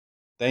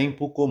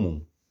Tempo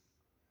comum.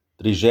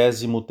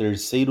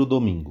 33º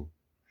domingo.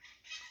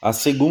 A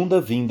segunda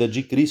vinda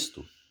de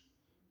Cristo.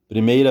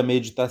 Primeira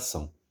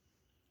meditação.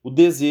 O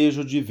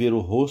desejo de ver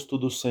o rosto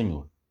do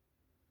Senhor.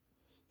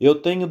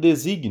 Eu tenho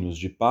desígnios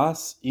de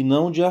paz e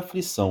não de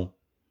aflição,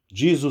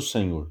 diz o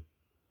Senhor.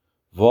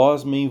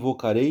 Vós me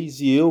invocareis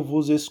e eu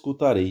vos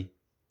escutarei,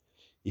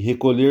 e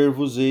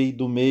recolher-vos-ei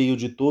do meio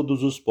de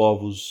todos os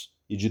povos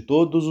e de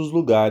todos os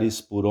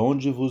lugares por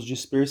onde vos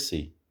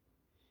dispersei.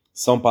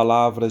 São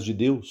palavras de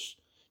Deus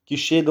que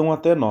chegam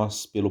até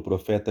nós pelo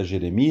profeta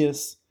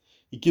Jeremias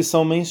e que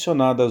são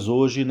mencionadas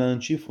hoje na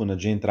antífona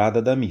de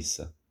entrada da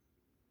missa.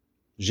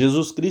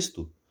 Jesus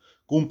Cristo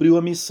cumpriu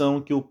a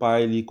missão que o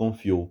Pai lhe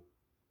confiou,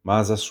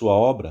 mas a sua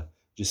obra,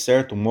 de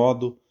certo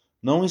modo,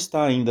 não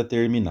está ainda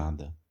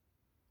terminada.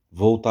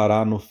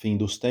 Voltará no fim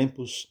dos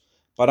tempos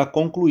para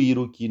concluir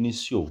o que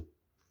iniciou.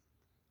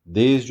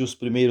 Desde os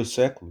primeiros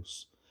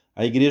séculos,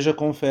 a Igreja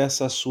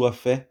confessa a sua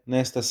fé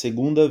nesta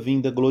segunda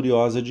vinda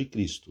gloriosa de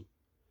Cristo.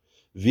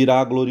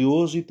 Virá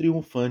glorioso e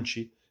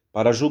triunfante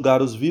para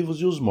julgar os vivos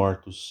e os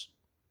mortos.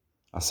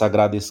 A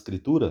Sagrada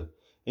Escritura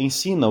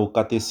ensina o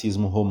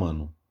Catecismo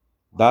Romano.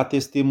 Dá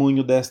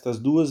testemunho destas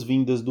duas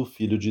vindas do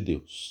Filho de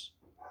Deus.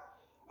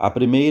 A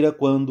primeira,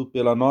 quando,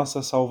 pela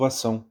nossa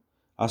salvação,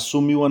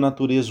 assumiu a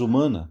natureza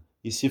humana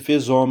e se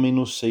fez homem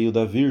no seio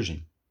da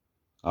Virgem.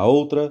 A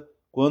outra,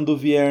 quando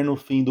vier no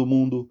fim do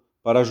mundo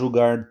para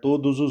julgar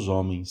todos os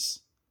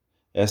homens.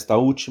 Esta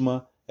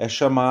última é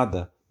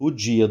chamada o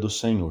Dia do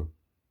Senhor.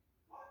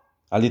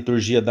 A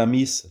liturgia da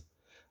missa,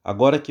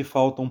 agora que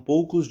faltam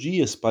poucos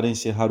dias para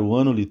encerrar o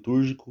ano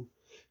litúrgico,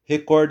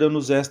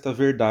 recorda-nos esta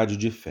verdade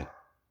de fé.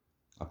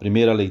 A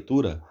primeira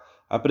leitura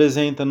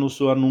apresenta-nos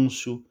o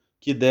anúncio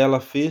que dela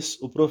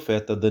fez o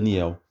profeta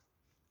Daniel.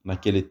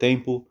 Naquele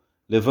tempo,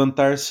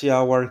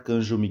 levantar-se-á o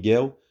arcanjo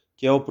Miguel,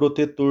 que é o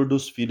protetor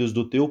dos filhos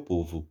do teu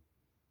povo.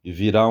 E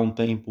virá um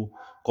tempo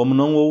como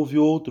não houve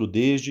outro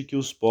desde que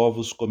os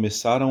povos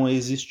começaram a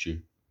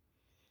existir.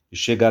 E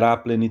chegará a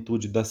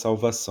plenitude da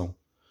salvação,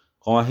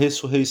 com a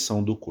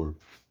ressurreição do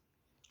corpo.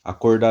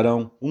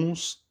 Acordarão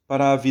uns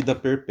para a vida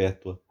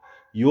perpétua,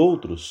 e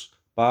outros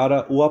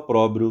para o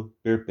opróbrio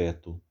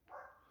perpétuo.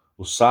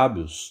 Os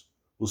sábios,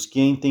 os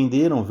que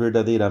entenderam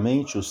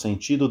verdadeiramente o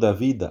sentido da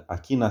vida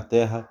aqui na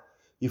terra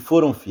e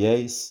foram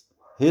fiéis,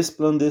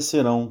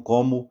 resplandecerão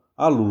como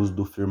a luz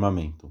do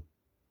firmamento.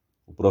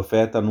 O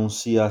profeta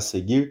anuncia a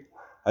seguir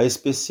a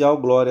especial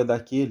glória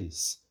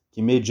daqueles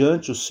que,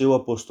 mediante o seu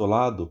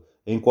apostolado,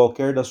 em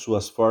qualquer das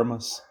suas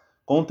formas,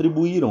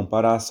 contribuíram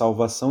para a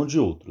salvação de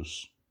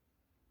outros.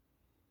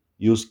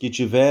 E os que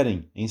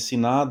tiverem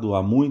ensinado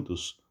a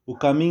muitos o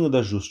caminho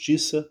da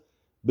justiça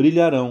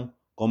brilharão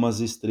como as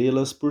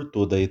estrelas por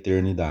toda a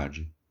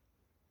eternidade.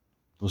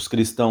 Os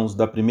cristãos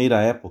da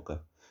primeira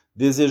época,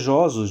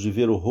 desejosos de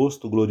ver o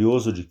rosto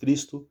glorioso de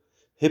Cristo,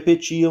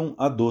 repetiam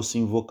a doce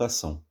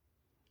invocação: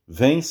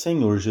 Vem,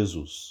 Senhor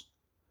Jesus.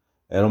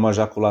 Era uma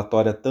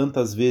jaculatória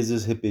tantas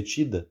vezes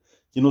repetida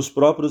que nos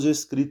próprios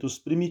escritos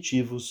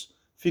primitivos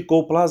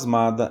ficou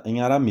plasmada em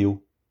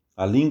arameu,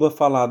 a língua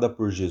falada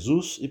por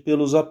Jesus e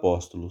pelos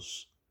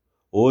apóstolos.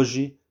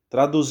 Hoje,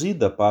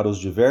 traduzida para os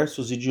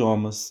diversos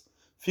idiomas,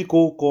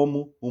 ficou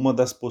como uma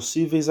das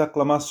possíveis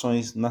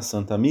aclamações na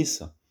Santa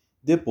Missa,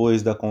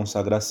 depois da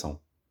consagração.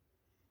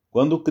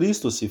 Quando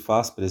Cristo se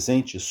faz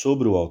presente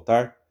sobre o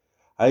altar,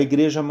 a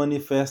Igreja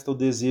manifesta o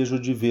desejo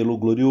de vê-lo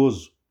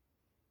glorioso.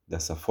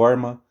 Dessa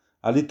forma,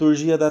 a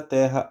liturgia da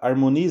terra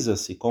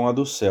harmoniza-se com a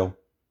do céu.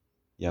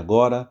 E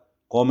agora,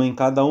 como em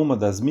cada uma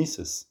das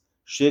missas,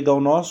 chega ao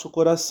nosso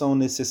coração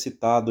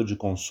necessitado de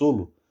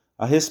consolo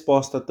a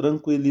resposta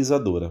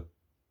tranquilizadora.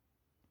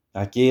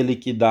 Aquele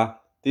que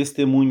dá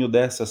testemunho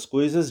dessas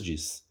coisas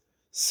diz: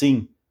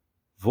 Sim,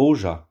 vou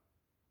já.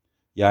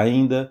 E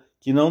ainda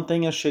que não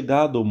tenha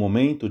chegado o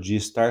momento de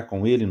estar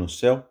com ele no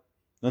céu,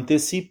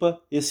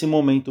 antecipa esse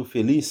momento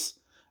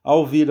feliz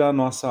ao vir à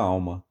nossa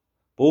alma,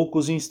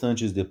 poucos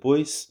instantes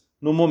depois,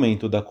 no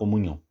momento da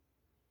comunhão.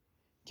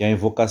 Que a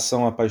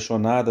invocação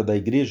apaixonada da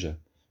Igreja,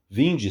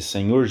 Vinde,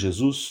 Senhor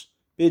Jesus,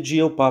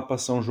 pedia ao Papa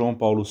São João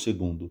Paulo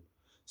II,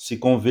 se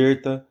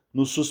converta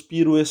no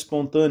suspiro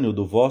espontâneo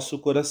do vosso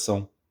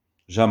coração,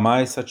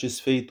 jamais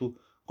satisfeito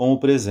com o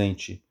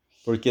presente,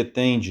 porque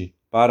tende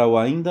para o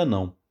ainda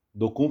não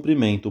do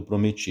cumprimento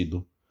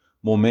prometido,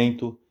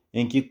 momento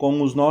em que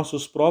com os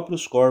nossos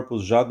próprios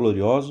corpos já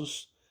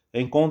gloriosos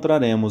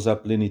encontraremos a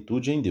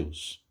plenitude em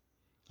Deus.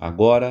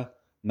 Agora,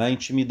 na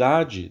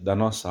intimidade da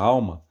nossa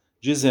alma,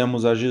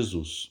 dizemos a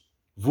Jesus: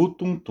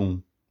 Vutum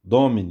tum,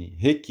 Domine,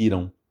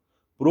 requiram.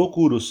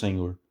 Procuro,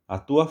 Senhor, a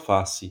tua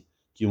face,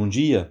 que um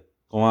dia,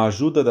 com a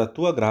ajuda da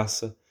tua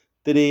graça,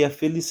 terei a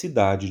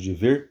felicidade de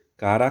ver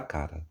cara a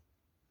cara.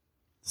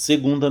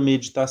 Segunda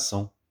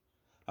meditação.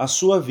 A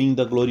sua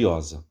vinda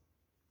gloriosa.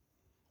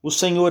 O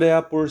Senhor é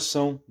a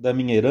porção da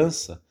minha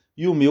herança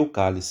e o meu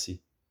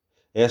cálice.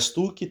 És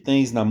tu que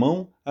tens na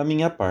mão a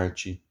minha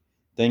parte.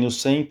 Tenho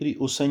sempre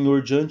o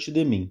Senhor diante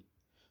de mim.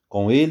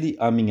 Com ele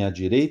à minha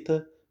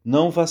direita,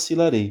 não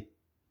vacilarei.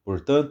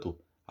 Portanto,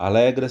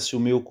 alegra-se o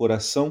meu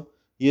coração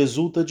e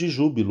exulta de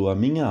júbilo a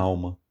minha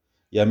alma,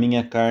 e a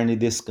minha carne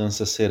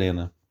descansa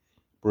serena,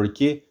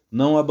 porque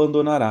não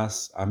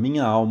abandonarás a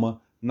minha alma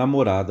na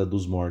morada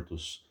dos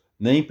mortos,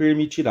 nem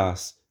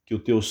permitirás que o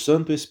teu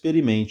santo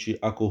experimente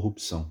a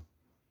corrupção.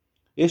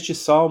 Este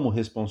salmo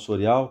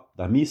responsorial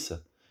da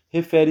missa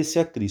refere-se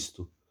a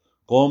Cristo,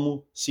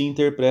 como se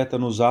interpreta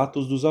nos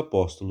Atos dos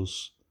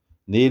Apóstolos.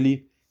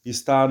 Nele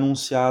está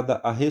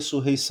anunciada a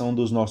ressurreição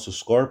dos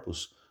nossos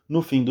corpos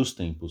no fim dos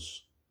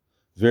tempos.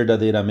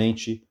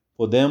 Verdadeiramente,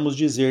 podemos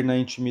dizer na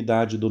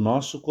intimidade do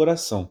nosso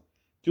coração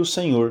que o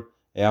Senhor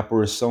é a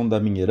porção da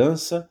minha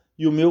herança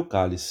e o meu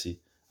cálice,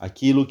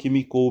 aquilo que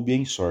me coube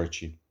em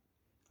sorte.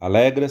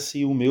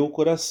 Alegra-se o meu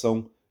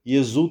coração e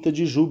exulta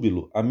de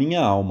júbilo a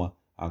minha alma,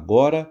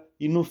 agora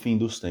e no fim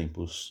dos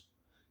tempos.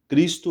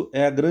 Cristo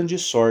é a grande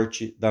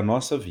sorte da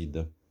nossa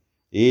vida.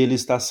 Ele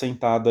está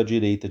sentado à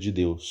direita de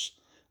Deus,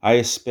 à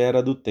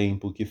espera do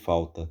tempo que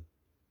falta.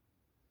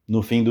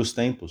 No fim dos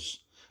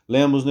tempos,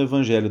 lemos no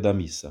Evangelho da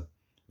Missa: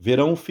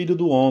 verão o Filho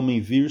do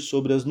Homem vir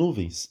sobre as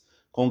nuvens,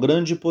 com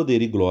grande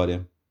poder e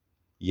glória,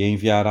 e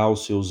enviará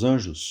os seus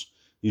anjos,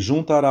 e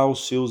juntará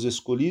os seus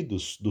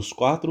escolhidos dos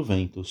quatro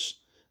ventos,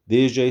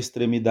 desde a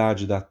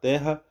extremidade da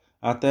terra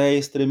até a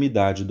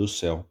extremidade do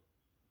céu.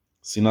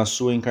 Se na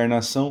sua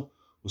encarnação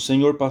o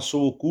Senhor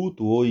passou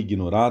oculto ou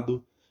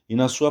ignorado, e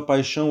na sua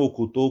paixão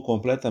ocultou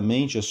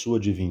completamente a sua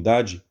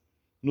divindade,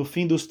 no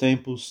fim dos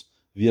tempos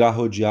virá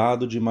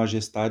rodeado de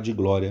majestade e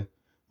glória,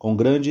 com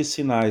grandes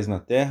sinais na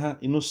terra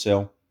e no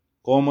céu,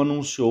 como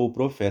anunciou o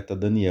profeta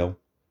Daniel.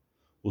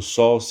 O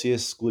sol se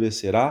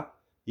escurecerá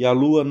e a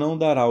lua não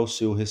dará o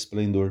seu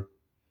resplendor,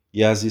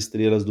 e as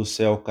estrelas do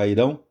céu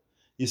cairão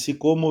e se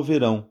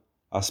comoverão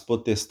as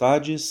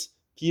potestades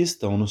que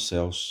estão nos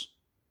céus.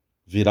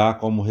 Virá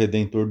como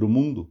Redentor do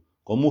mundo,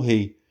 como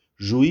Rei,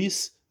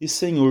 Juiz e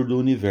Senhor do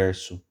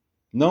universo,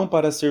 não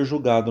para ser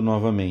julgado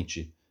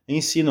novamente,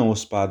 ensinam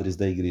os padres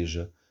da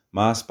Igreja,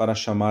 mas para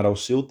chamar ao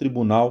seu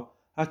tribunal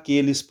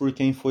aqueles por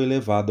quem foi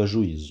levado a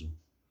juízo.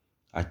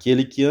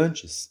 Aquele que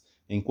antes,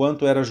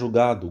 enquanto era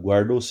julgado,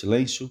 guardou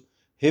silêncio,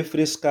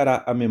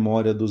 refrescará a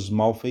memória dos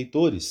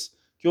malfeitores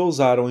que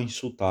ousaram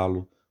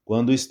insultá-lo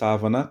quando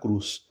estava na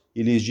cruz,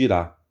 e lhes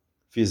dirá: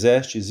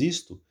 fizestes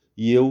isto,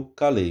 e eu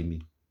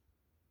calei-me.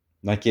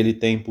 Naquele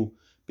tempo,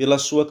 pela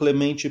sua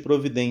clemente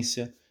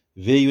providência,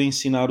 veio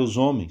ensinar os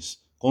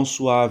homens com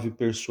suave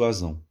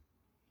persuasão.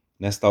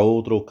 Nesta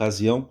outra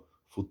ocasião,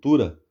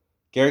 futura,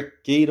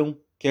 quer queiram,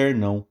 quer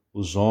não,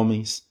 os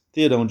homens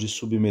terão de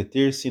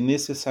submeter-se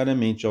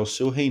necessariamente ao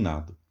seu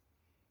reinado.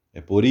 É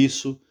por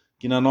isso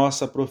que na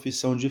nossa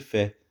profissão de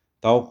fé,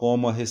 tal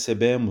como a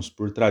recebemos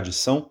por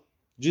tradição,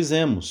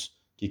 dizemos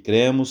que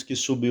cremos que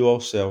subiu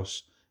aos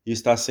céus e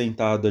está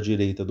sentado à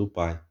direita do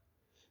Pai,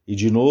 e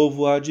de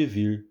novo há de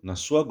vir, na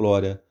sua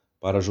glória,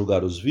 para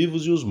julgar os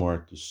vivos e os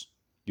mortos,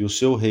 e o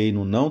seu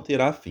reino não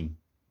terá fim,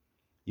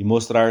 e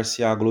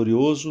mostrar-se-á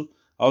glorioso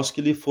aos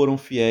que lhe foram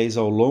fiéis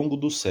ao longo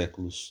dos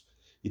séculos,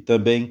 e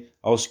também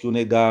aos que o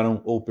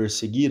negaram ou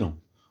perseguiram,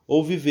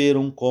 ou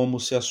viveram como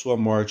se a sua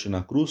morte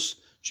na cruz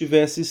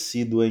tivesse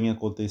sido em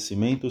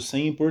acontecimento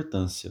sem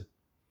importância.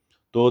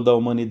 Toda a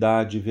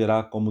humanidade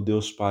verá como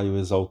Deus Pai o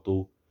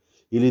exaltou,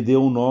 e lhe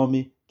deu um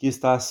nome que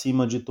está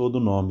acima de todo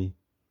nome,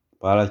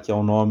 para que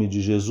ao nome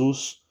de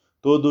Jesus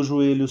todo o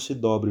joelho se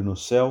dobre no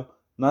céu,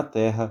 na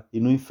terra e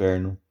no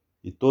inferno,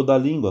 e toda a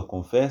língua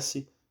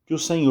confesse que o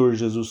Senhor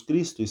Jesus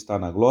Cristo está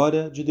na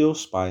glória de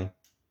Deus Pai.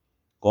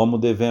 Como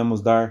devemos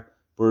dar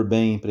por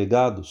bem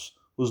empregados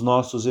os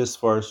nossos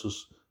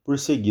esforços por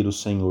seguir o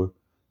Senhor,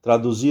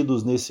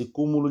 traduzidos nesse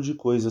cúmulo de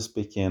coisas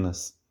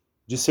pequenas,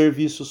 de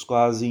serviços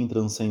quase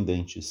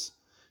intranscendentes,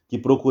 que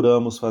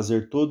procuramos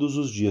fazer todos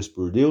os dias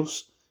por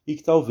Deus e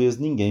que talvez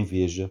ninguém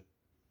veja.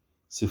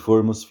 Se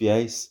formos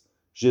fiéis,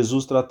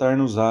 Jesus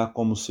tratar-nos-á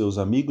como seus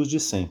amigos de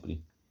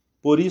sempre.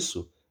 Por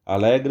isso,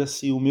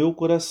 alegra-se o meu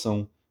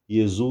coração e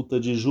exulta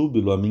de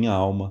júbilo a minha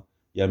alma,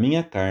 e a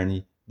minha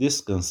carne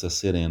descansa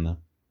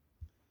serena.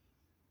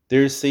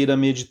 Terceira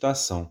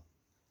meditação: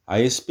 a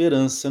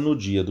esperança no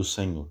dia do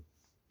Senhor.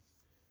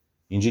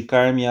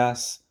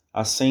 Indicar-me-ás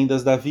as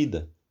sendas da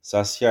vida,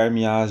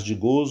 saciar-me-ás de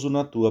gozo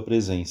na tua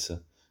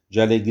presença,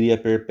 de alegria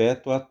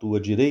perpétua à tua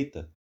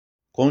direita.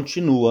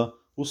 Continua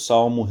o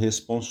salmo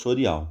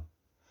responsorial.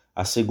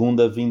 A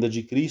segunda vinda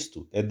de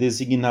Cristo é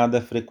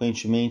designada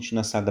frequentemente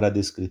na Sagrada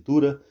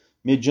Escritura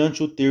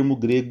mediante o termo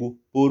grego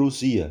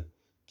parousia,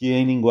 que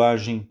em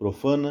linguagem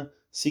profana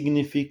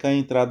significa a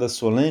entrada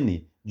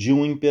solene de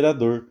um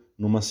imperador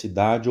numa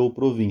cidade ou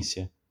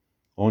província,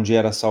 onde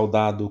era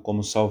saudado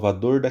como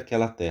salvador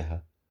daquela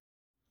terra.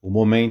 O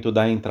momento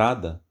da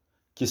entrada,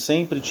 que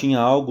sempre tinha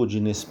algo de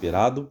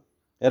inesperado,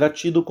 era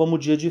tido como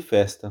dia de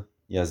festa,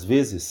 e às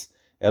vezes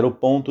era o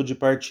ponto de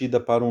partida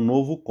para um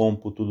novo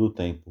cômputo do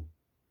tempo.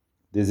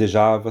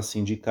 Desejava-se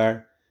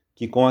indicar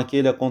que com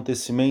aquele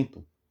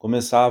acontecimento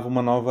começava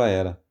uma nova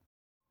era.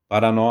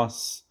 Para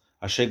nós,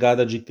 a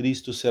chegada de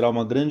Cristo será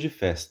uma grande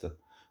festa,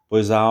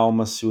 pois a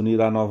alma se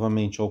unirá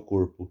novamente ao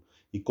corpo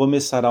e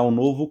começará um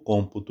novo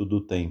cômputo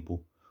do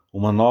tempo,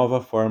 uma nova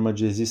forma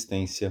de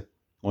existência,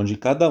 onde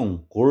cada um,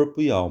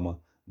 corpo e alma,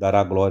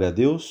 dará glória a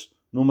Deus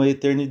numa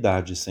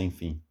eternidade sem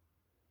fim.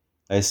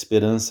 A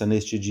esperança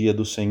neste dia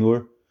do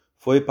Senhor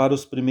foi para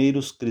os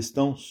primeiros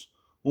cristãos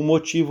um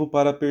motivo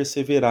para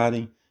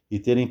perseverarem e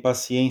terem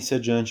paciência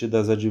diante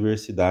das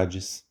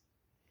adversidades.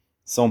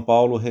 São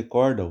Paulo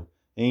recorda-o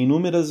em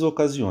inúmeras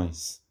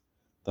ocasiões.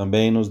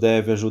 Também nos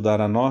deve ajudar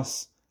a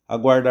nós a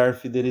guardar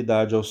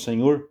fidelidade ao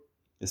Senhor,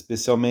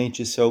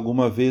 especialmente se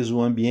alguma vez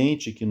o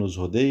ambiente que nos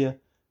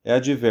rodeia é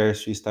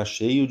adverso e está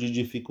cheio de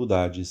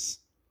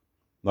dificuldades.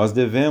 Nós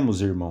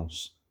devemos,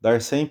 irmãos,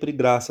 dar sempre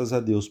graças a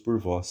Deus por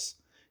vós,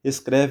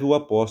 escreve o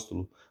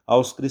apóstolo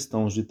aos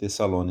cristãos de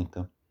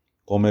Tessalônica.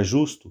 Como é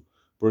justo,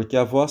 porque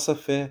a vossa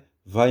fé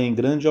vai em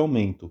grande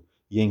aumento,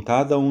 e em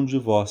cada um de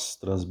vós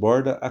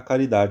transborda a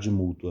caridade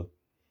mútua.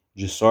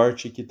 De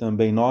sorte que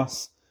também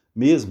nós,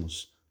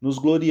 mesmos, nos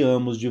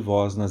gloriamos de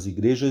vós nas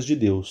igrejas de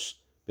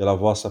Deus, pela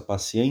vossa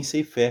paciência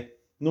e fé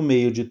no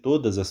meio de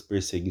todas as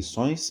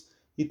perseguições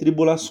e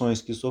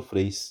tribulações que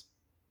sofreis.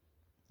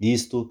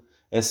 Isto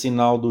é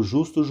sinal do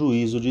justo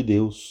juízo de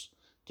Deus,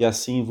 que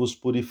assim vos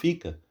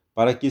purifica,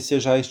 para que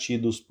sejais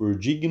tidos por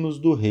dignos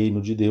do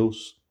reino de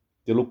Deus,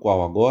 pelo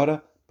qual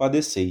agora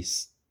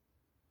padeceis.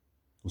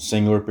 O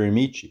Senhor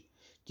permite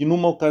que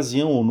numa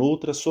ocasião ou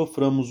noutra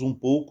soframos um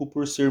pouco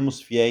por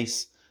sermos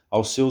fiéis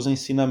aos seus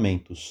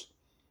ensinamentos,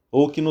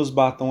 ou que nos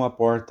batam à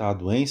porta a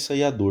doença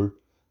e a dor,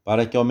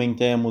 para que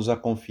aumentemos a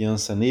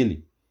confiança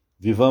nele,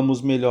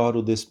 vivamos melhor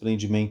o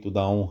desprendimento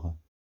da honra,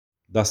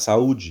 da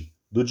saúde,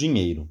 do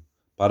dinheiro,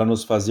 para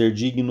nos fazer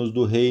dignos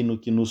do reino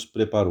que nos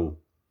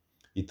preparou.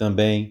 E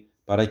também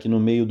para que no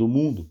meio do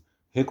mundo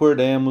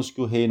recordemos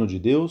que o reino de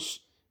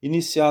Deus,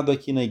 iniciado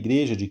aqui na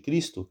Igreja de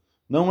Cristo,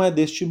 não é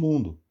deste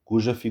mundo,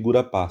 cuja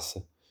figura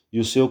passa, e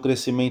o seu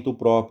crescimento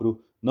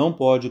próprio não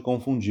pode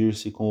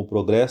confundir-se com o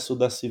progresso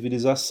da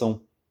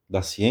civilização,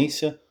 da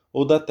ciência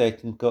ou da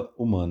técnica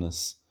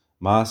humanas,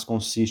 mas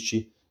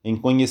consiste em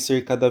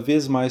conhecer cada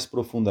vez mais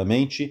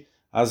profundamente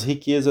as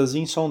riquezas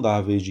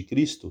insondáveis de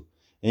Cristo,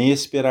 em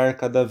esperar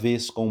cada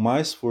vez com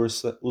mais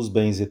força os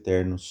bens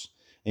eternos,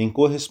 em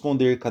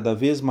corresponder cada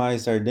vez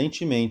mais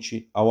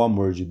ardentemente ao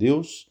amor de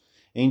Deus,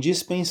 em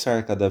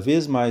dispensar cada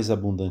vez mais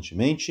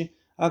abundantemente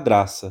a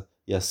graça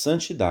e a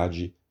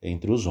santidade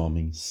entre os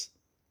homens.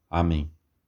 Amém.